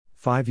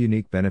5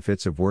 Unique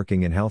Benefits of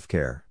Working in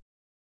Healthcare.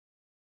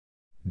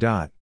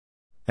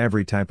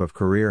 Every type of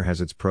career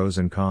has its pros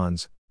and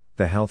cons,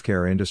 the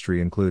healthcare industry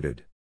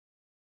included.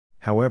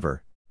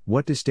 However,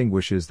 what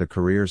distinguishes the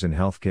careers in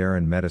healthcare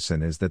and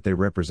medicine is that they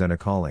represent a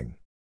calling.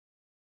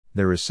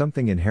 There is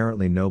something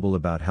inherently noble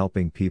about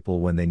helping people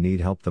when they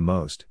need help the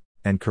most,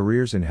 and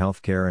careers in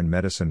healthcare and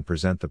medicine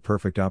present the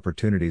perfect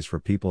opportunities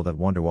for people that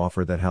want to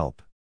offer that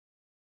help.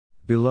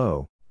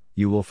 Below,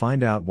 you will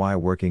find out why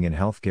working in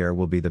healthcare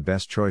will be the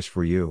best choice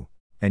for you,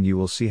 and you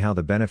will see how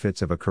the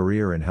benefits of a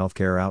career in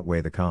healthcare outweigh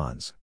the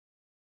cons.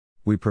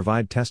 We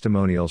provide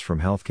testimonials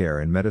from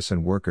healthcare and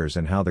medicine workers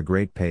and how the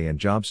great pay and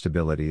job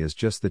stability is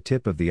just the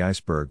tip of the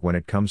iceberg when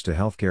it comes to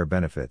healthcare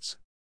benefits.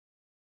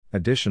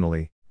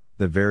 Additionally,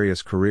 the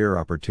various career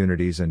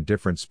opportunities and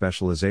different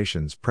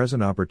specializations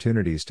present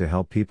opportunities to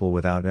help people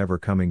without ever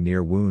coming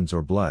near wounds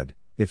or blood.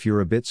 If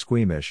you're a bit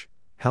squeamish,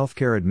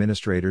 healthcare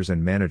administrators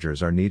and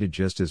managers are needed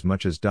just as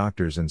much as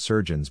doctors and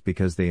surgeons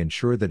because they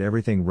ensure that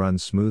everything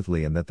runs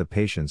smoothly and that the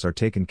patients are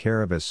taken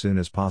care of as soon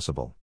as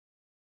possible.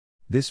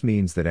 This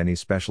means that any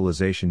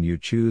specialization you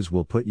choose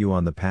will put you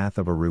on the path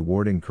of a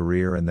rewarding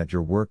career and that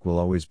your work will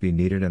always be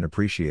needed and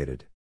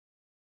appreciated.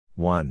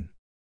 1.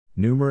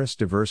 Numerous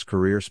diverse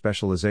career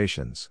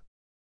specializations.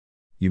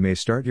 You may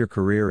start your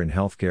career in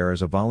healthcare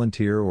as a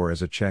volunteer or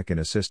as a check-in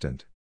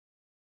assistant.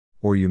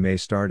 Or you may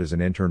start as an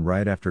intern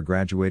right after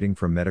graduating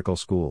from medical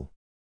school.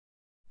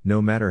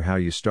 No matter how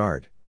you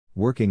start,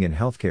 working in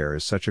healthcare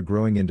is such a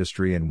growing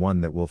industry and one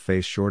that will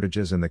face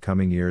shortages in the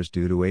coming years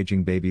due to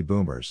aging baby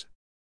boomers.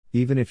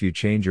 Even if you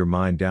change your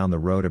mind down the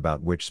road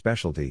about which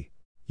specialty,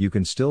 you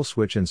can still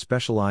switch and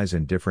specialize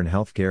in different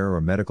healthcare or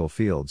medical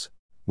fields,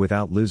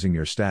 without losing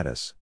your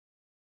status.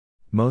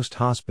 Most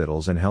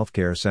hospitals and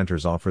healthcare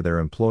centers offer their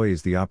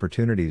employees the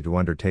opportunity to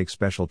undertake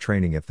special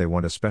training if they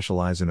want to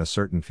specialize in a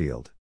certain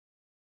field.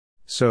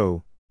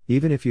 So,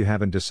 even if you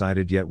haven't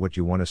decided yet what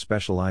you want to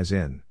specialize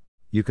in,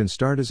 you can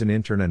start as an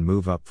intern and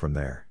move up from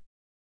there.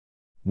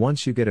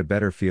 Once you get a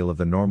better feel of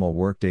the normal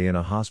workday in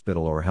a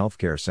hospital or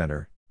healthcare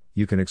center,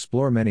 you can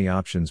explore many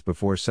options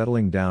before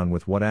settling down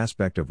with what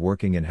aspect of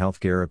working in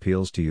healthcare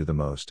appeals to you the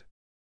most.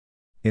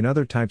 In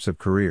other types of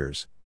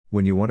careers,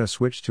 when you want to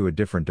switch to a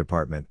different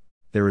department,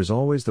 there is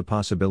always the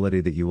possibility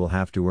that you will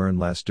have to earn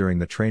less during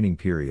the training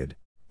period,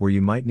 where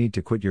you might need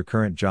to quit your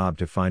current job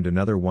to find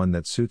another one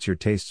that suits your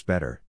tastes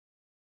better.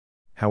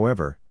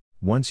 However,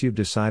 once you've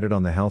decided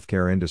on the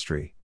healthcare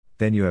industry,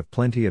 then you have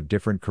plenty of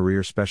different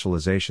career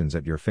specializations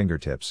at your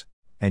fingertips,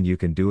 and you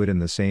can do it in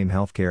the same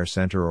healthcare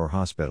center or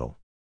hospital.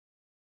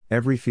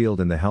 Every field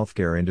in the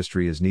healthcare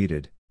industry is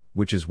needed,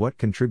 which is what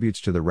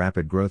contributes to the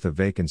rapid growth of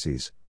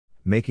vacancies,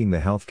 making the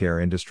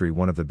healthcare industry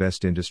one of the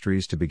best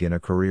industries to begin a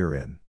career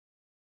in.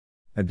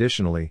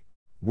 Additionally,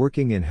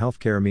 working in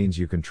healthcare means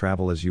you can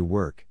travel as you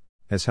work,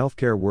 as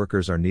healthcare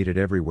workers are needed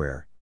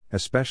everywhere,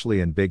 especially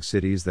in big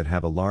cities that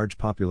have a large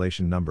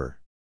population number.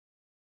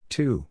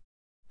 2.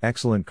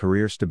 Excellent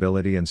career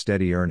stability and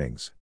steady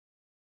earnings.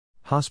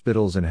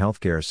 Hospitals and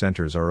healthcare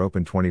centers are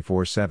open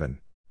 24/7,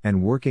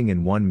 and working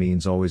in one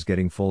means always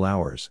getting full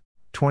hours,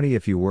 20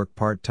 if you work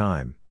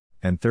part-time,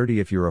 and 30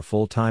 if you're a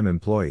full-time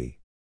employee.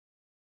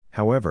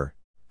 However,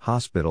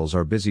 hospitals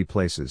are busy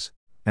places,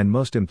 and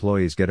most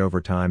employees get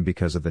overtime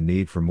because of the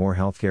need for more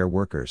healthcare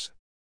workers.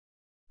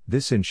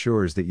 This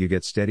ensures that you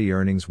get steady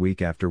earnings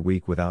week after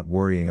week without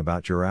worrying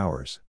about your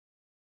hours.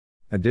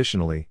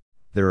 Additionally,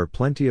 there are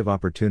plenty of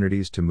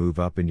opportunities to move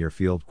up in your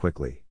field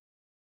quickly.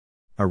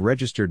 A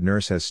registered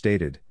nurse has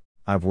stated,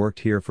 "I've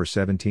worked here for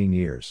 17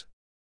 years.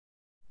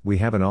 We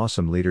have an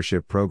awesome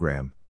leadership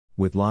program,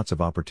 with lots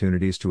of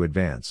opportunities to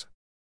advance.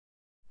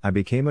 I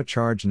became a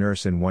charge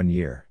nurse in 1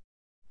 year."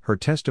 Her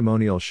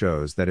testimonial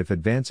shows that if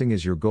advancing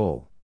is your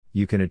goal,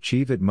 you can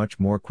achieve it much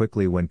more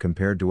quickly when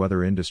compared to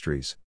other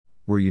industries,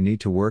 where you need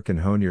to work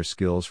and hone your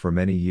skills for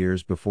many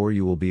years before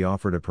you will be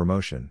offered a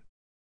promotion.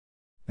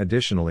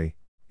 Additionally,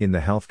 in the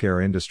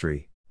healthcare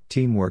industry,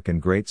 teamwork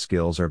and great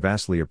skills are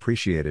vastly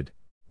appreciated,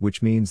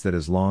 which means that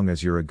as long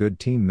as you're a good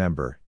team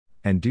member,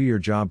 and do your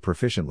job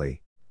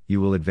proficiently,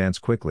 you will advance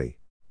quickly,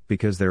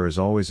 because there is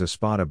always a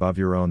spot above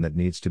your own that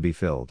needs to be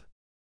filled.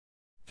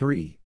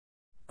 3.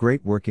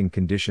 Great working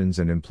conditions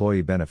and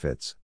employee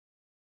benefits.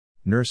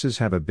 Nurses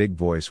have a big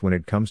voice when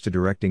it comes to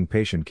directing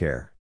patient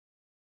care.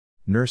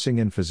 Nursing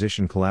and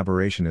physician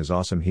collaboration is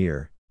awesome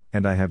here,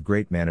 and I have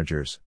great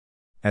managers.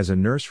 As a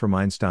nurse from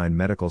Einstein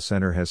Medical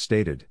Center has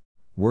stated,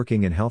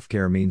 working in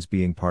healthcare means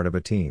being part of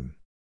a team.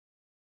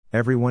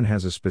 Everyone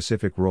has a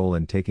specific role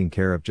in taking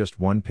care of just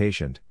one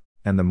patient,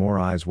 and the more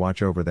eyes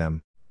watch over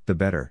them, the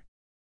better.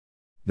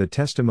 The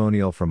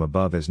testimonial from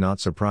above is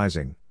not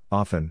surprising.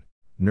 Often,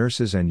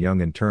 nurses and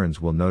young interns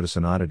will notice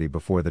an oddity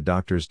before the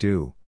doctors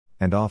do,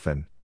 and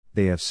often,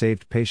 they have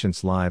saved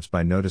patients' lives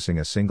by noticing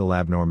a single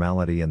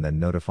abnormality and then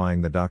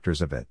notifying the doctors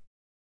of it.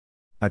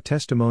 A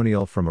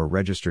testimonial from a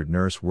registered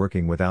nurse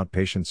working with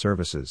outpatient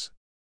services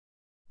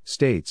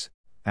states,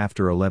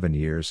 "After 11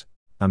 years,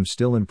 I'm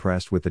still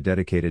impressed with the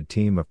dedicated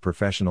team of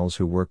professionals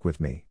who work with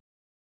me.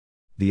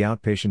 The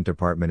outpatient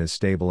department is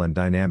stable and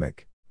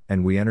dynamic,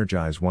 and we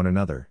energize one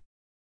another.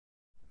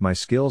 My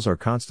skills are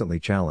constantly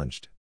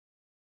challenged.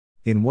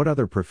 In what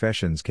other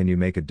professions can you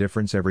make a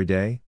difference every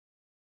day?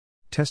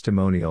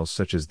 Testimonials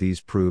such as these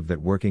prove that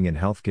working in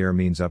healthcare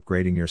means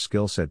upgrading your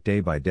skill set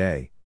day by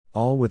day,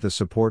 all with the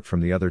support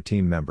from the other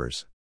team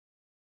members.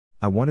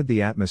 I wanted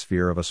the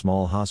atmosphere of a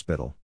small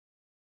hospital.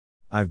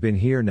 I've been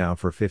here now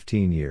for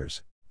 15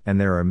 years, and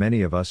there are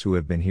many of us who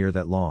have been here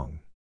that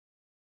long.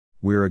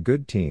 We're a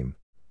good team,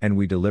 and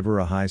we deliver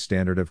a high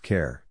standard of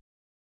care.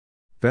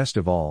 Best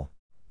of all,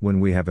 when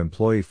we have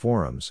employee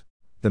forums,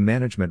 the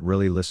management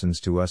really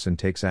listens to us and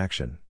takes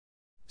action.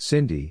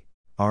 Cindy,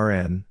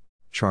 RN,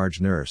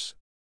 charge nurse.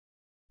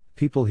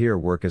 People here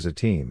work as a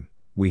team,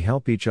 we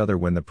help each other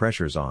when the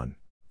pressure's on,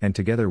 and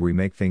together we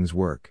make things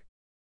work.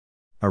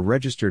 A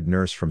registered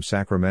nurse from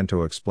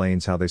Sacramento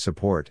explains how they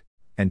support,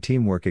 and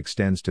teamwork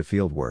extends to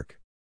field work.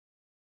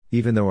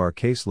 Even though our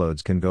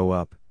caseloads can go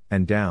up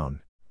and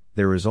down,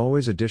 there is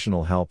always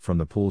additional help from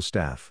the pool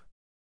staff.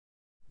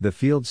 The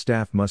field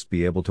staff must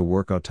be able to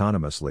work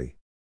autonomously.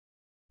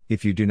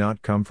 If you do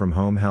not come from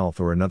home health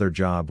or another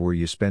job where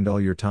you spend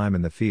all your time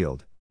in the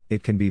field,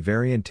 it can be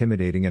very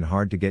intimidating and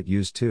hard to get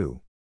used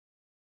to.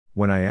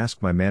 When I ask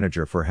my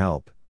manager for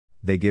help,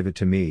 they give it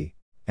to me,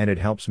 and it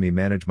helps me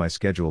manage my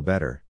schedule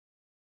better.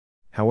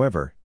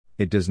 However,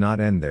 it does not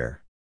end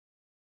there.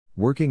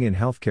 Working in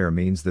healthcare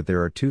means that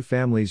there are two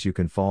families you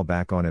can fall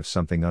back on if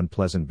something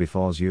unpleasant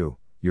befalls you,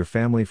 your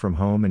family from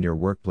home and your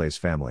workplace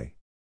family.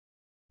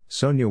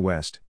 Sonia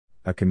West,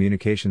 a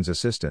communications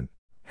assistant,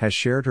 has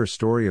shared her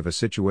story of a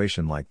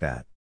situation like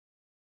that.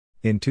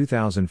 In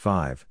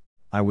 2005,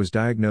 I was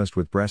diagnosed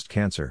with breast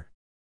cancer.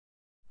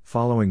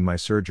 Following my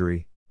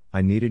surgery,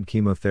 I needed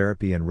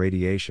chemotherapy and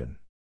radiation.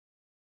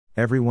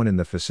 Everyone in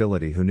the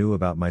facility who knew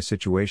about my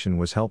situation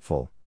was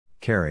helpful,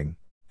 caring,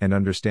 and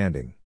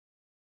understanding.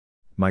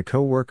 My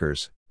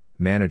co-workers,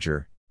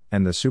 manager,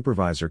 and the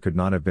supervisor could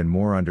not have been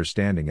more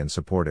understanding and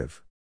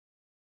supportive.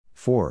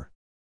 4.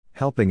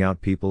 Helping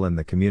out people in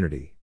the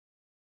community.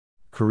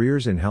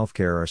 Careers in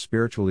healthcare are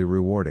spiritually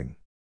rewarding.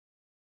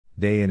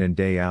 Day in and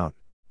day out,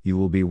 you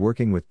will be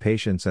working with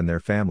patients and their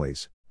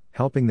families,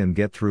 helping them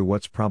get through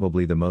what's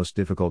probably the most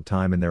difficult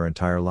time in their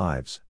entire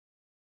lives.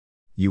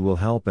 You will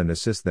help and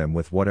assist them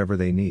with whatever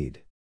they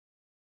need.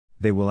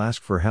 They will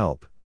ask for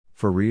help,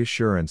 for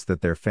reassurance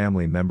that their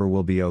family member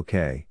will be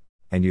okay,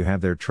 and you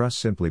have their trust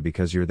simply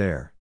because you're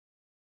there.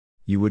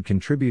 You would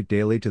contribute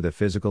daily to the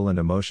physical and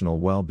emotional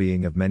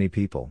well-being of many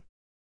people.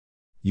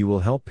 You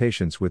will help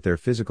patients with their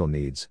physical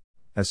needs,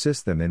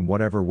 assist them in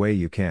whatever way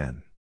you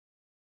can.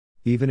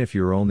 Even if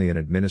you're only an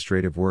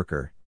administrative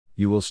worker,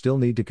 you will still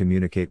need to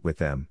communicate with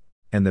them,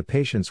 and the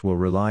patients will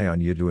rely on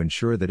you to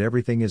ensure that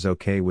everything is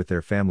okay with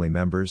their family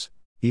members,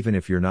 even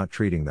if you're not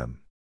treating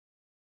them.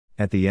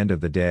 At the end of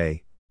the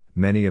day,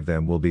 many of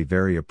them will be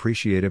very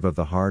appreciative of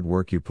the hard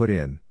work you put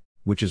in,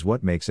 which is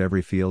what makes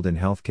every field in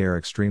healthcare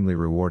extremely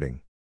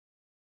rewarding.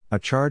 A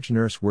charge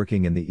nurse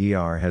working in the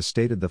ER has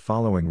stated the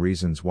following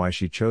reasons why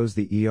she chose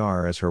the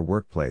ER as her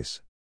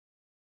workplace.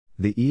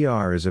 The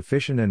ER is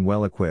efficient and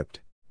well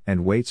equipped,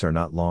 and waits are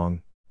not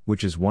long,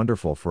 which is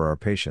wonderful for our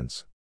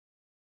patients.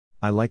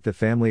 I like the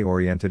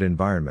family-oriented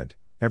environment,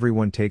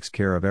 everyone takes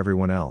care of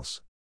everyone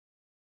else.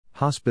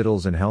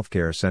 Hospitals and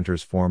healthcare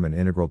centers form an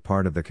integral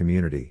part of the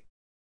community.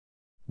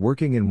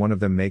 Working in one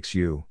of them makes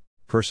you,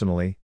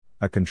 personally,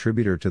 a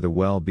contributor to the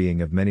well-being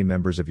of many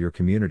members of your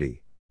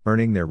community,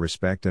 earning their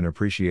respect and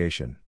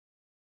appreciation.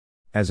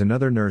 As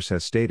another nurse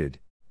has stated,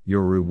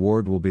 your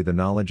reward will be the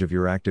knowledge of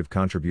your active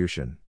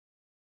contribution.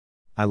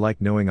 I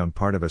like knowing I'm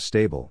part of a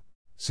stable,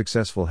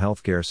 successful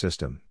healthcare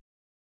system.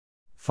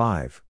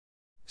 5.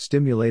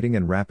 Stimulating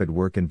and rapid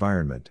work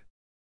environment.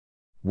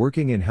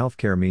 Working in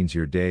healthcare means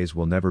your days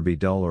will never be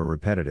dull or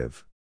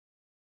repetitive.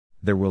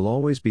 There will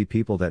always be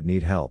people that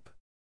need help.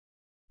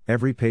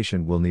 Every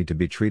patient will need to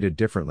be treated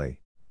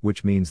differently,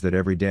 which means that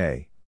every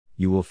day,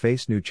 you will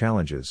face new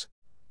challenges,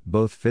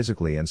 both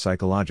physically and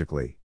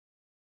psychologically.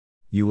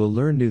 You will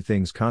learn new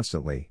things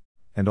constantly,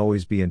 and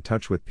always be in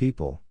touch with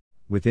people,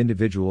 with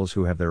individuals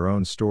who have their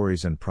own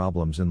stories and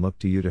problems and look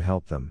to you to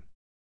help them.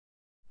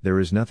 There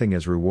is nothing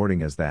as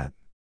rewarding as that.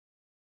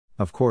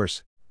 Of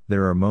course,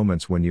 there are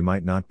moments when you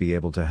might not be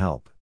able to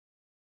help.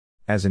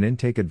 As an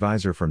intake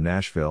advisor from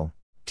Nashville,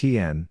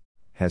 TN,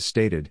 has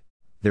stated,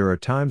 there are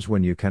times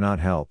when you cannot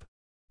help.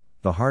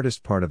 The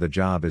hardest part of the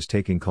job is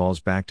taking calls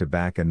back to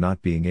back and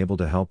not being able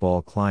to help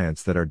all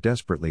clients that are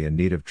desperately in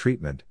need of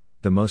treatment.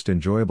 The most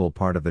enjoyable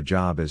part of the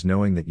job is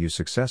knowing that you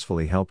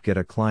successfully helped get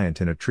a client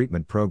in a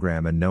treatment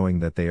program and knowing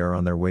that they are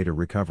on their way to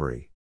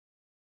recovery.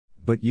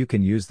 But you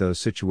can use those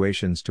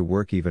situations to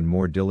work even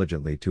more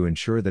diligently to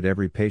ensure that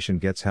every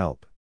patient gets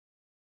help.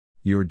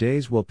 Your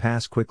days will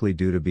pass quickly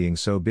due to being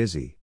so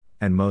busy,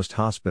 and most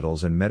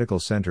hospitals and medical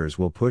centers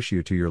will push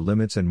you to your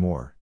limits and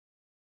more.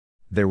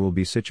 There will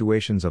be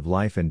situations of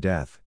life and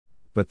death,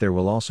 but there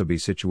will also be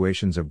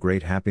situations of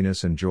great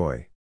happiness and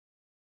joy.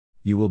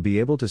 You will be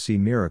able to see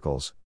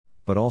miracles,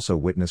 but also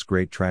witness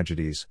great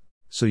tragedies,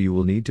 so you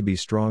will need to be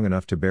strong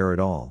enough to bear it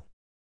all.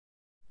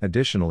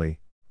 Additionally,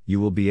 You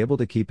will be able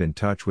to keep in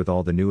touch with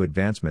all the new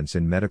advancements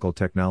in medical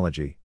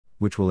technology,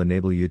 which will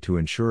enable you to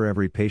ensure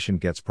every patient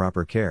gets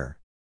proper care.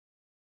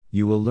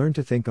 You will learn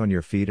to think on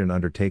your feet and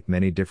undertake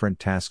many different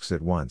tasks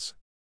at once.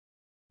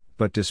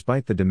 But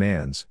despite the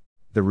demands,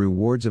 the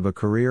rewards of a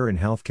career in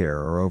healthcare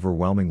are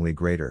overwhelmingly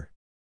greater.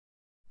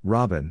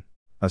 Robin,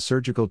 a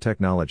surgical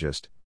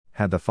technologist,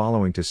 had the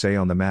following to say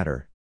on the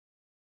matter.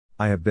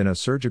 I have been a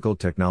surgical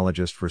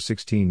technologist for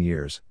 16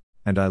 years,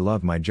 and I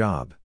love my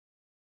job.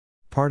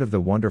 Part of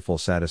the wonderful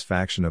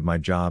satisfaction of my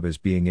job is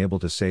being able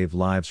to save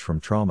lives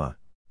from trauma,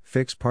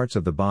 fix parts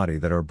of the body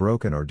that are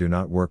broken or do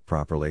not work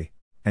properly,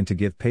 and to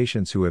give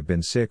patients who have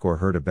been sick or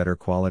hurt a better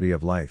quality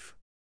of life.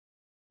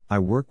 I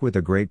work with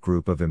a great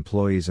group of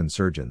employees and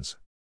surgeons.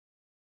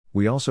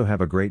 We also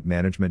have a great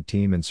management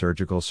team in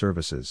surgical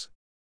services.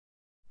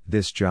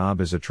 This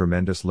job is a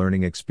tremendous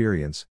learning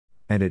experience,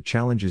 and it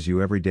challenges you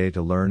every day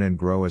to learn and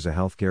grow as a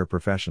healthcare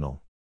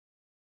professional.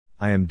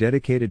 I am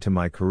dedicated to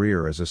my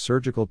career as a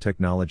surgical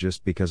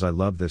technologist because I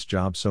love this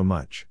job so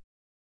much.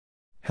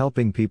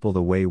 Helping people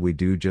the way we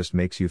do just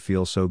makes you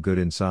feel so good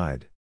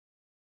inside.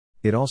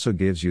 It also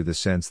gives you the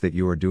sense that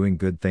you are doing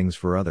good things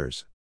for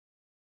others.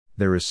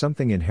 There is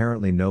something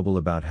inherently noble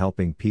about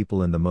helping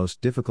people in the most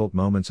difficult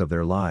moments of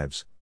their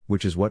lives,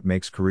 which is what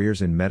makes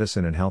careers in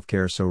medicine and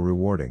healthcare so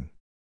rewarding.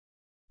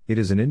 It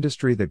is an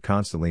industry that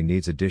constantly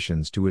needs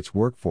additions to its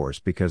workforce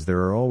because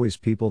there are always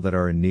people that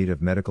are in need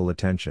of medical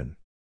attention.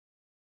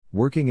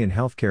 Working in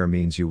healthcare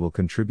means you will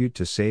contribute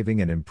to saving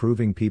and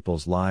improving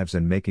people's lives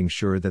and making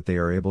sure that they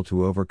are able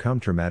to overcome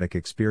traumatic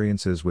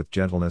experiences with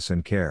gentleness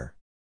and care.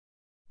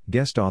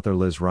 Guest author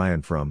Liz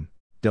Ryan from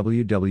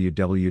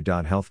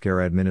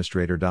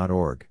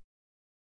www.healthcareadministrator.org